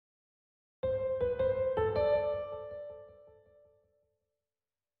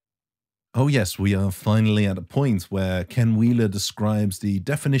Oh, yes, we are finally at a point where Ken Wheeler describes the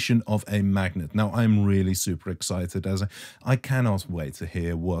definition of a magnet. Now, I'm really super excited as I cannot wait to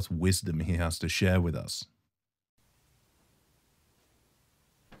hear what wisdom he has to share with us.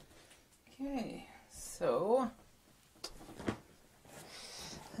 Okay, so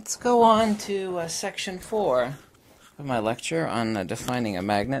let's go on to section 4 of my lecture on defining a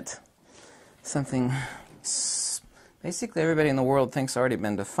magnet. Something basically everybody in the world thinks already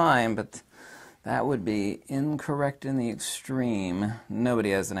been defined, but that would be incorrect in the extreme.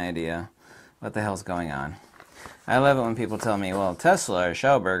 Nobody has an idea what the hell's going on. I love it when people tell me, well, Tesla or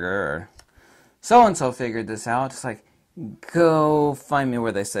Schauberger or so-and-so figured this out. It's like, go find me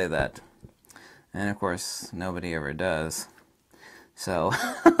where they say that. And of course, nobody ever does. So,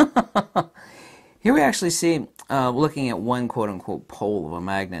 here we actually see, looking at one quote-unquote pole of a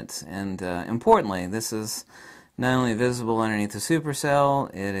magnet. And importantly, this is not only visible underneath the supercell,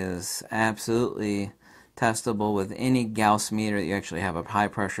 it is absolutely testable with any Gauss meter that you actually have a high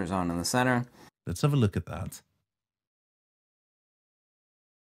pressure zone in the center. Let's have a look at that.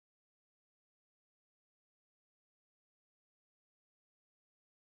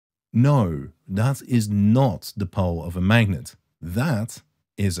 No, that is not the pole of a magnet. That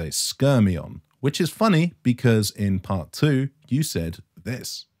is a skyrmion, which is funny because in part 2 you said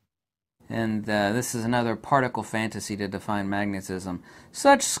this. And this is another particle fantasy to define magnetism.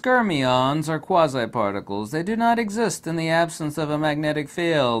 Such skyrmions are quasi-particles. They do not exist in the absence of a magnetic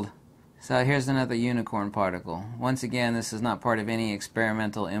field. So here's another unicorn particle. Once again, this is not part of any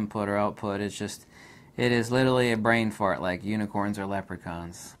experimental input or output. It is literally a brain fart like unicorns or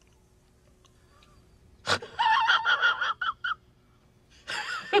leprechauns.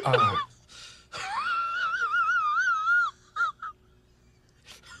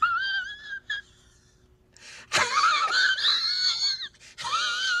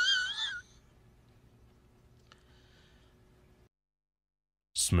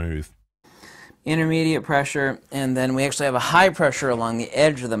 Smooth. Intermediate pressure, and then we actually have a high pressure along the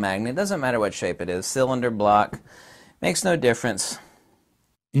edge of the magnet. It doesn't matter what shape it is, cylinder, block, makes no difference.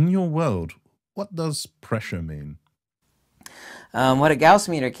 In your world, what does pressure mean? What a Gauss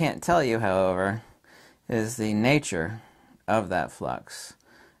meter can't tell you, however, is the nature of that flux.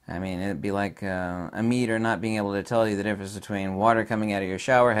 I mean, it'd be like a meter not being able to tell you the difference between water coming out of your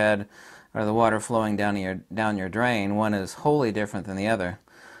shower head or the water flowing down your drain. One is wholly different than the other.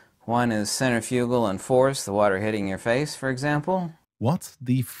 One is centrifugal and force, the water hitting your face, for example. What?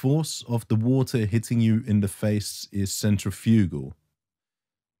 The force of the water hitting you in the face is centrifugal?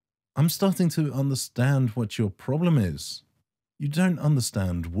 I'm starting to understand what your problem is. You don't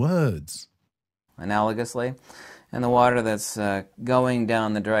understand words. Analogously, and the water that's going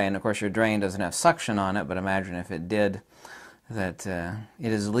down the drain, of course your drain doesn't have suction on it, but imagine if it did, that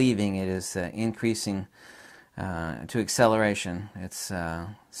it is leaving, it is increasing to acceleration. It's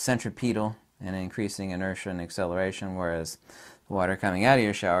centripetal and increasing inertia and acceleration, whereas the water coming out of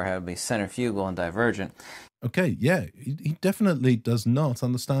your shower head would be centrifugal and divergent. Okay, yeah, he definitely does not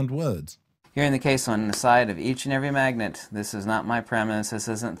understand words. Here in the case on the side of each and every magnet, this is not my premise, this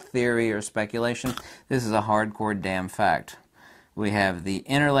isn't theory or speculation, this is a hardcore damn fact. We have the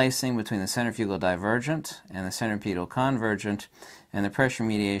interlacing between the centrifugal divergent and the centripetal convergent, and the pressure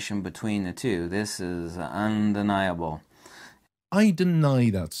mediation between the two. This is undeniable. I deny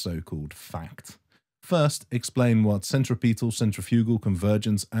that so-called fact. First, explain what centripetal, centrifugal,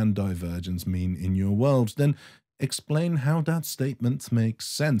 convergence, and divergence mean in your world. Then, explain how that statement makes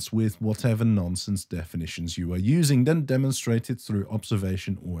sense with whatever nonsense definitions you are using. Then demonstrate it through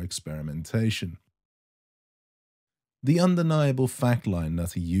observation or experimentation. The undeniable fact line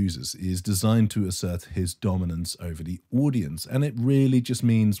that he uses is designed to assert his dominance over the audience, and it really just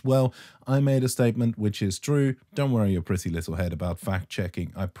means, well, I made a statement which is true, don't worry your pretty little head about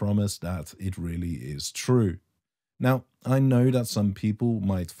fact-checking, I promise that it really is true. Now, I know that some people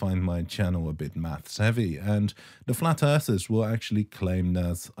might find my channel a bit maths-heavy, and the flat earthers will actually claim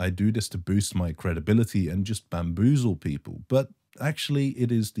that I do this to boost my credibility and just bamboozle people, but actually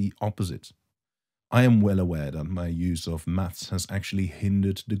it is the opposite. I am well aware that my use of maths has actually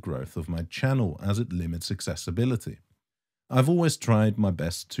hindered the growth of my channel as it limits accessibility. I've always tried my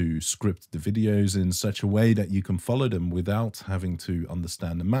best to script the videos in such a way that you can follow them without having to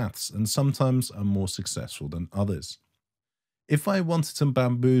understand the maths, and sometimes I'm more successful than others. If I wanted to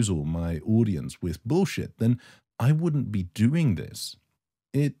bamboozle my audience with bullshit, then I wouldn't be doing this.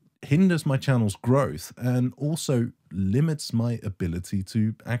 It hinders my channel's growth and also limits my ability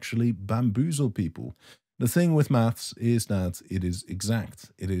to actually bamboozle people. The thing with maths is that it is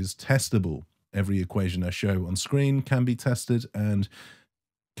exact, it is testable. Every equation I show on screen can be tested, and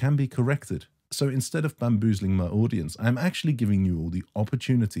can be corrected. So instead of bamboozling my audience, I'm actually giving you all the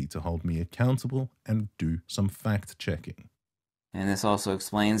opportunity to hold me accountable and do some fact-checking. And this also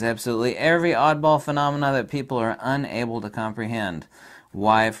explains absolutely every oddball phenomena that people are unable to comprehend.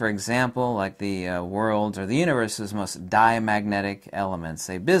 Why, for example, like the world's or the universe's most diamagnetic elements,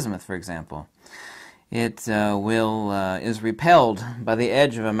 say bismuth, for example. It is repelled by the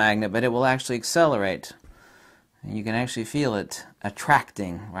edge of a magnet, but it will actually accelerate. And you can actually feel it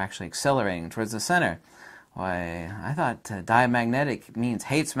attracting, or actually accelerating towards the center. Why, I thought diamagnetic means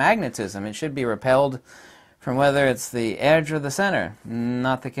hates magnetism. It should be repelled from whether it's the edge or the center.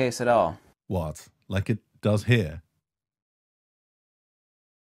 Not the case at all. What? Like it does here?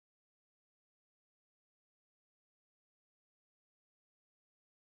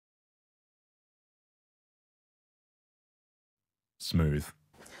 Smooth.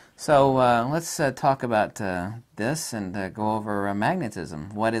 So let's talk about this and go over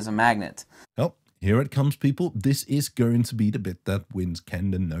magnetism. What is a magnet? Oh, here it comes, people. This is going to be the bit that wins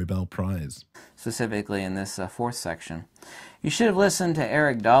Ken the Nobel Prize. Specifically in this fourth section. You should have listened to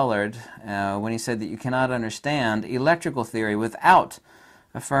Eric Dollard when he said that you cannot understand electrical theory without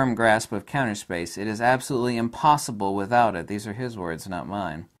a firm grasp of counterspace. It is absolutely impossible without it. These are his words, not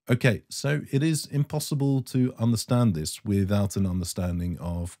mine. Okay, so it is impossible to understand this without an understanding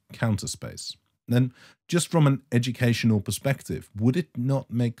of counterspace. Then, just from an educational perspective, would it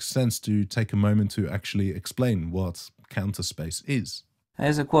not make sense to take a moment to actually explain what counterspace is?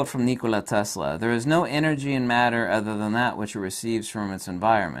 There's a quote from Nikola Tesla. There is no energy in matter other than that which it receives from its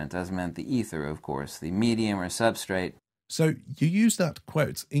environment, as meant the ether, of course, the medium or substrate. So you use that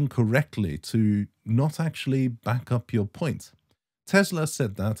quote incorrectly to not actually back up your point. Tesla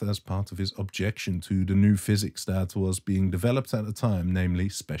said that as part of his objection to the new physics that was being developed at the time, namely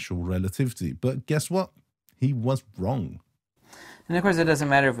special relativity. But guess what? He was wrong. And of course it doesn't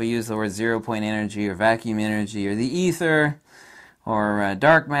matter if we use the word zero-point energy or vacuum energy or the ether or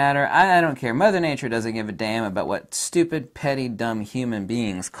dark matter. I don't care. Mother Nature doesn't give a damn about what stupid, petty, dumb human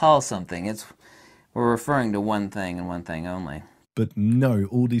beings call something. We're referring to one thing and one thing only. But no,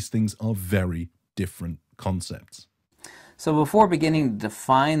 all these things are very different concepts. So before beginning to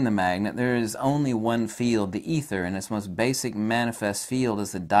define the magnet, there is only one field, the ether, and its most basic manifest field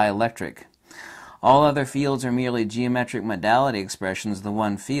is the dielectric. All other fields are merely geometric modality expressions of the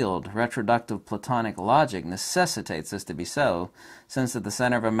one field. Retroductive Platonic logic necessitates this to be so, since at the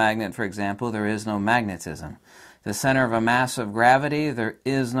center of a magnet, for example, there is no magnetism. The center of a mass of gravity, there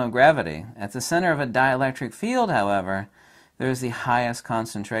is no gravity. At the center of a dielectric field, however, there is the highest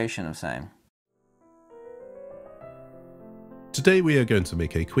concentration of same. Today we are going to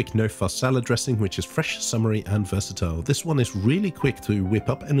make a quick no-fuss salad dressing which is fresh, summery and versatile. This one is really quick to whip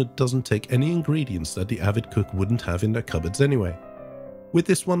up and it doesn't take any ingredients that the avid cook wouldn't have in their cupboards anyway. With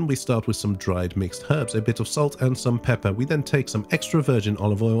this one we start with some dried mixed herbs, a bit of salt and some pepper. We then take some extra virgin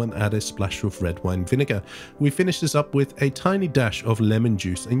olive oil and add a splash of red wine vinegar. We finish this up with a tiny dash of lemon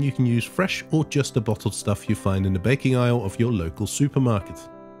juice, and you can use fresh or just the bottled stuff you find in the baking aisle of your local supermarket.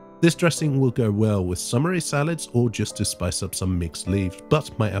 This dressing will go well with summery salads or just to spice up some mixed leaves,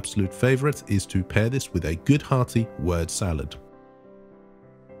 but my absolute favourite is to pair this with a good hearty word salad.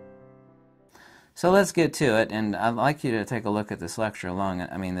 So let's get to it, and I'd like you to take a look at this lecture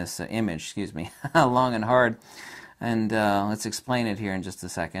this image, excuse me, long and hard, and let's explain it here in just a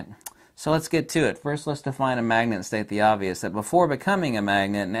second. So let's get to it. First, let's define a magnet and state the obvious, that before becoming a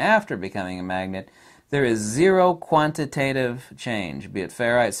magnet and after becoming a magnet, there is zero quantitative change, be it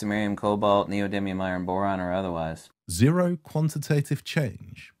ferrite, samarium, cobalt, neodymium iron boron, or otherwise. Zero quantitative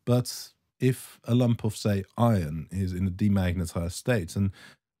change, but if a lump of, say, iron is in a demagnetized state and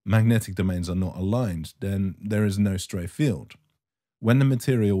magnetic domains are not aligned, then there is no stray field. When the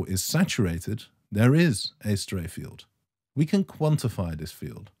material is saturated, there is a stray field. We can quantify this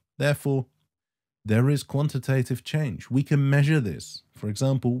field. Therefore, there is quantitative change. We can measure this. For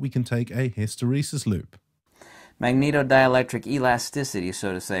example, we can take a hysteresis loop. Magnetodielectric elasticity,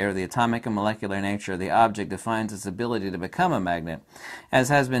 so to say, or the atomic and molecular nature of the object, defines its ability to become a magnet. As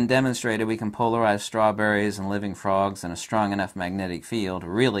has been demonstrated, we can polarize strawberries and living frogs in a strong enough magnetic field,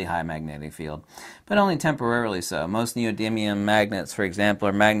 really high magnetic field, but only temporarily so. Most neodymium magnets, for example,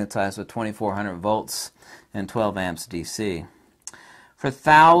 are magnetized with 2400 volts and 12 amps DC. For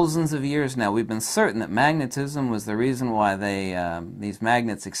thousands of years now, we've been certain that magnetism was the reason why these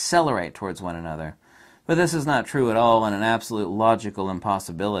magnets accelerate towards one another. But this is not true at all and an absolute logical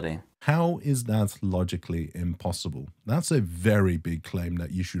impossibility. How is that logically impossible? That's a very big claim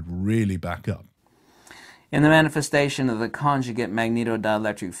that you should really back up. In the manifestation of the conjugate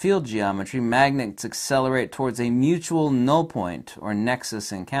magnetodielectric field geometry, magnets accelerate towards a mutual null point or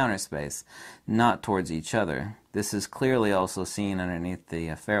nexus in counter space, not towards each other. This is clearly also seen underneath the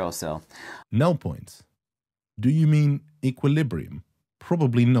ferrocell. Null point? Do you mean equilibrium?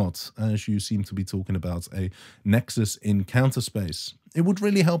 Probably not, as you seem to be talking about a nexus in counter space. It would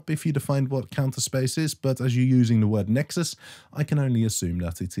really help if you defined what counter space is, but as you're using the word nexus, I can only assume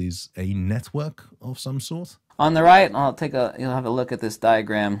that it is a network of some sort. On the right, you'll have a look at this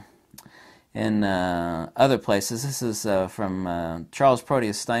diagram in other places. This is from Charles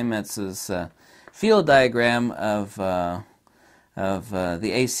Proteus Steinmetz's field diagram of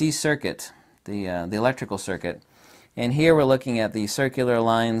the AC circuit, the electrical circuit. And here we're looking at the circular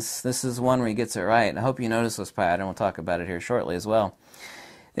lines. This is one where he gets it right. I hope you notice this pattern. We'll talk about it here shortly as well.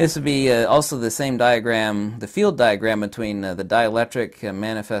 This would be also the same diagram, the field diagram between the dielectric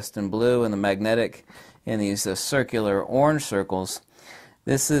manifest in blue and the magnetic in these circular orange circles.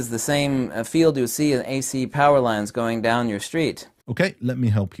 This is the same field you would see in AC power lines going down your street. Okay, let me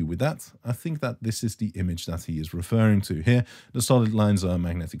help you with that. I think that this is the image that he is referring to here. The solid lines are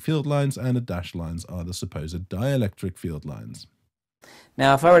magnetic field lines and the dashed lines are the supposed dielectric field lines.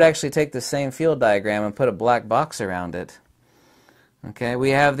 Now, if I were to actually take the same field diagram and put a black box around it, okay, we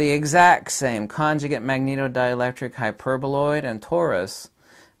have the exact same conjugate magnetodielectric hyperboloid and torus.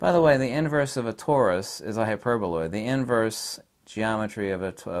 By the way, the inverse of a torus is a hyperboloid. The inverse geometry of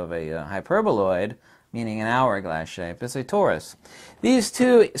a hyperboloid, meaning an hourglass shape, is a torus. These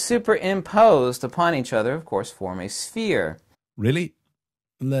two superimposed upon each other, of course, form a sphere. Really?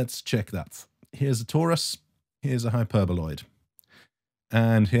 Let's check that. Here's a torus, here's a hyperboloid.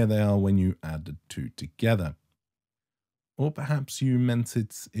 And here they are when you add the two together. Or perhaps you meant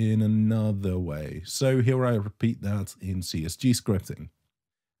it in another way. So here I repeat that in CSG scripting.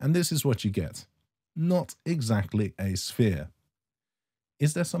 And this is what you get. Not exactly a sphere.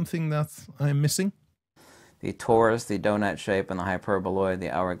 Is there something that I'm missing? The torus, the donut shape, and the hyperboloid, the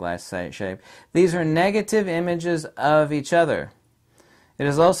hourglass shape. These are negative images of each other. It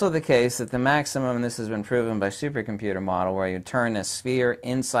is also the case that the maximum, and this has been proven by supercomputer model, where you turn a sphere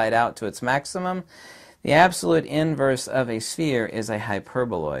inside out to its maximum, the absolute inverse of a sphere is a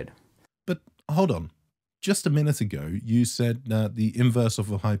hyperboloid. But hold on. Just a minute ago, you said that the inverse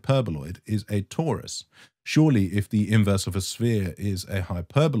of a hyperboloid is a torus. Surely, if the inverse of a sphere is a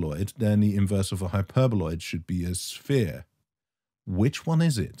hyperboloid, then the inverse of a hyperboloid should be a sphere. Which one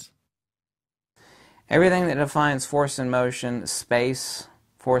is it? Everything that defines force and motion, space,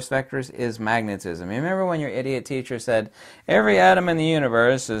 force vectors is magnetism. You remember when your idiot teacher said, every atom in the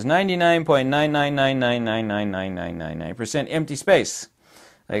universe is 99.999999999% empty space.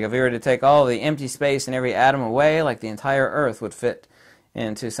 Like if we were to take all the empty space in every atom away, like the entire Earth would fit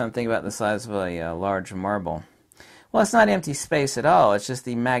into something about the size of a large marble. Well, it's not empty space at all. It's just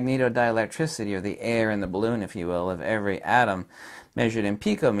the magnetodielectricity, or the air in the balloon, if you will, of every atom measured in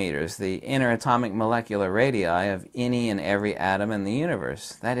picometers, the interatomic molecular radii of any and every atom in the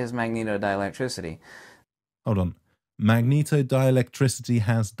universe. That is magnetodielectricity. Hold on. Magnetodielectricity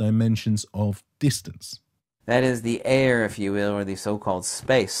has dimensions of distance. That is the air, if you will, or the so-called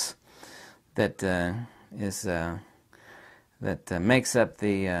space that makes up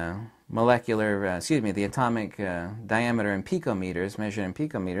the the atomic diameter in picometers, measured in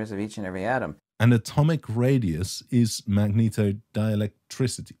picometers of each and every atom. An atomic radius is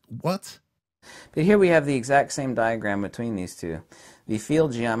magnetodielectricity. What? But here we have the exact same diagram between these two. The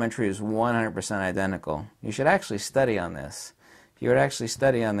field geometry is 100% identical. You should actually study on this. If you were to actually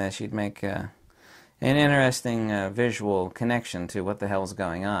study on this, you'd make an interesting visual connection to what the hell's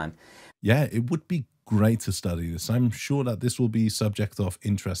going on. Yeah, it would be great to study this. I'm sure that this will be subject of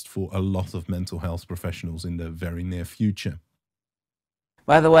interest for a lot of mental health professionals in the very near future.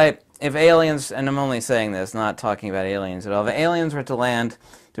 By the way, if aliens, and I'm only saying this, not talking about aliens at all, if aliens were to land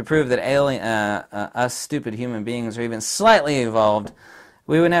to prove that us stupid human beings are even slightly evolved,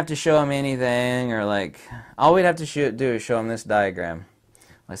 we wouldn't have to show them anything, or like, all we'd have to do is show them this diagram.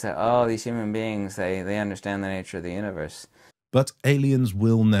 Like say, oh, these human beings, they understand the nature of the universe. But aliens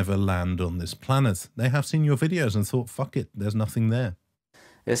will never land on this planet. They have seen your videos and thought, fuck it, there's nothing there.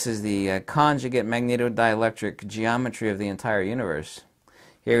 This is the conjugate magnetodielectric geometry of the entire universe.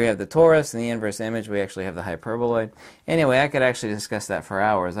 Here we have the torus, and the inverse image, we actually have the hyperboloid. Anyway, I could actually discuss that for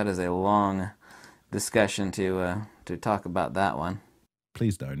hours. That is a long discussion to talk about that one.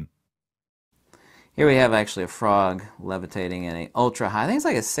 Please don't. Here we have actually a frog levitating in an ultra high, I think it's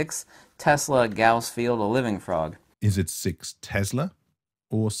like a 6 Tesla Gauss field, a living frog. Is it 6 Tesla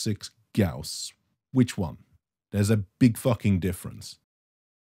or 6 Gauss? Which one? There's a big fucking difference.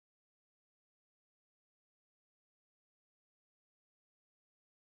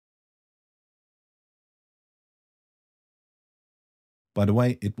 By the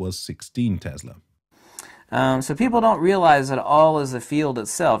way, it was 16 Tesla. So people don't realize that all is the field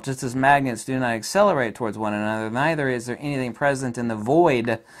itself. Just as magnets do not accelerate towards one another, neither is there anything present in the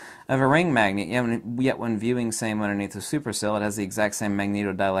void of a ring magnet. Yet when viewing same underneath a supercell, it has the exact same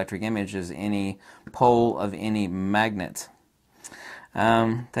magnetodielectric image as any pole of any magnet.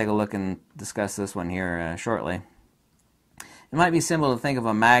 Take a look and discuss this one here shortly. It might be simple to think of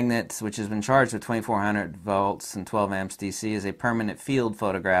a magnet which has been charged with 2400 volts and 12 amps DC as a permanent field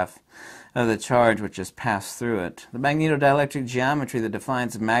photograph of the charge which has passed through it. The magnetodielectric geometry that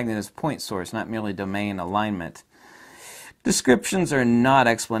defines a magnet is point source, not merely domain alignment. Descriptions are not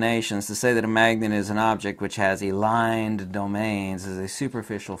explanations. To say that a magnet is an object which has aligned domains is a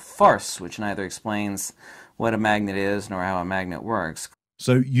superficial farce which neither explains what a magnet is nor how a magnet works.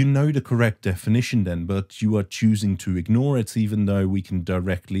 So you know the correct definition then, but you are choosing to ignore it even though we can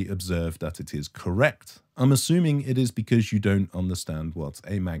directly observe that it is correct. I'm assuming it is because you don't understand what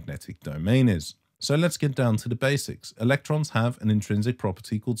a magnetic domain is. So let's get down to the basics. Electrons have an intrinsic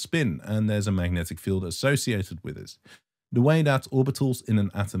property called spin, and there's a magnetic field associated with it. The way that orbitals in an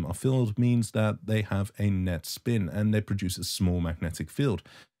atom are filled means that they have a net spin and they produce a small magnetic field.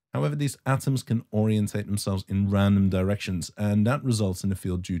 However, these atoms can orientate themselves in random directions, and that results in a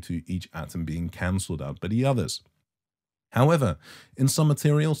field due to each atom being cancelled out by the others. However, in some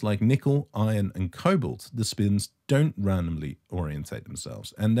materials like nickel, iron, and cobalt, the spins don't randomly orientate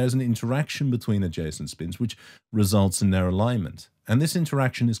themselves, and there's an interaction between adjacent spins which results in their alignment. And this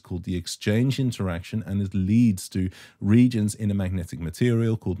interaction is called the exchange interaction, and it leads to regions in a magnetic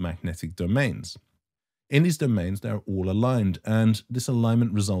material called magnetic domains. In these domains, they're all aligned, and this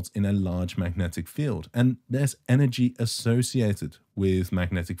alignment results in a large magnetic field, and there's energy associated with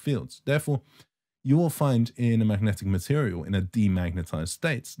magnetic fields. Therefore, you will find in a magnetic material in a demagnetized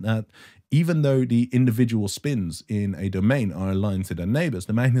state that even though the individual spins in a domain are aligned to their neighbors,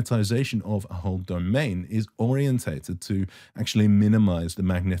 the magnetization of a whole domain is orientated to actually minimize the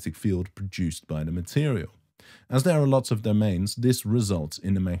magnetic field produced by the material. As there are lots of domains, this results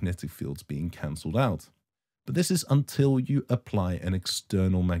in the magnetic fields being cancelled out. But this is until you apply an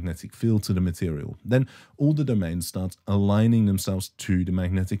external magnetic field to the material. Then all the domains start aligning themselves to the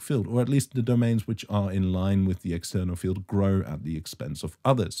magnetic field, or at least the domains which are in line with the external field grow at the expense of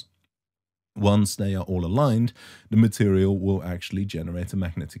others. Once they are all aligned, the material will actually generate a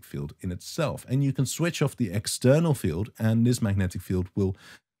magnetic field in itself. And you can switch off the external field and this magnetic field will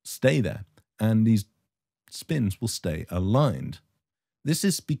stay there. And these spins will stay aligned. This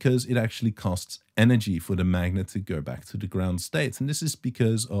is because it actually costs energy for the magnet to go back to the ground state. And this is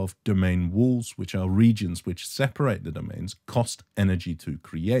because of domain walls, which are regions which separate the domains, cost energy to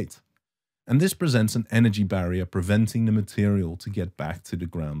create. And this presents an energy barrier preventing the material to get back to the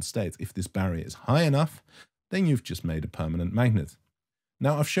ground state. If this barrier is high enough, then you've just made a permanent magnet.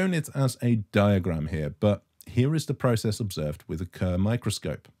 Now I've shown it as a diagram here, but here is the process observed with a Kerr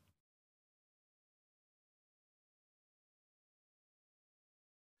microscope.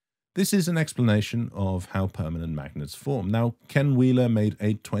 This is an explanation of how permanent magnets form. Now, Ken Wheeler made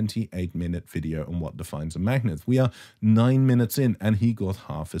a 28-minute video on what defines a magnet. We are 9 minutes in and he got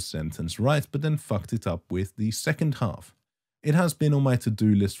half a sentence right, but then fucked it up with the second half. It has been on my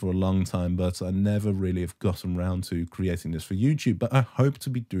to-do list for a long time, but I never really have gotten around to creating this for YouTube, but I hope to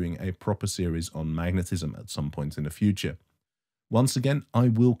be doing a proper series on magnetism at some point in the future. Once again, I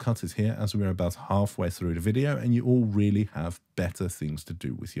will cut it here as we're about halfway through the video and you all really have better things to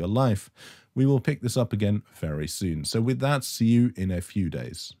do with your life. We will pick this up again very soon. So with that, see you in a few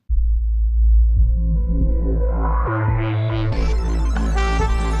days.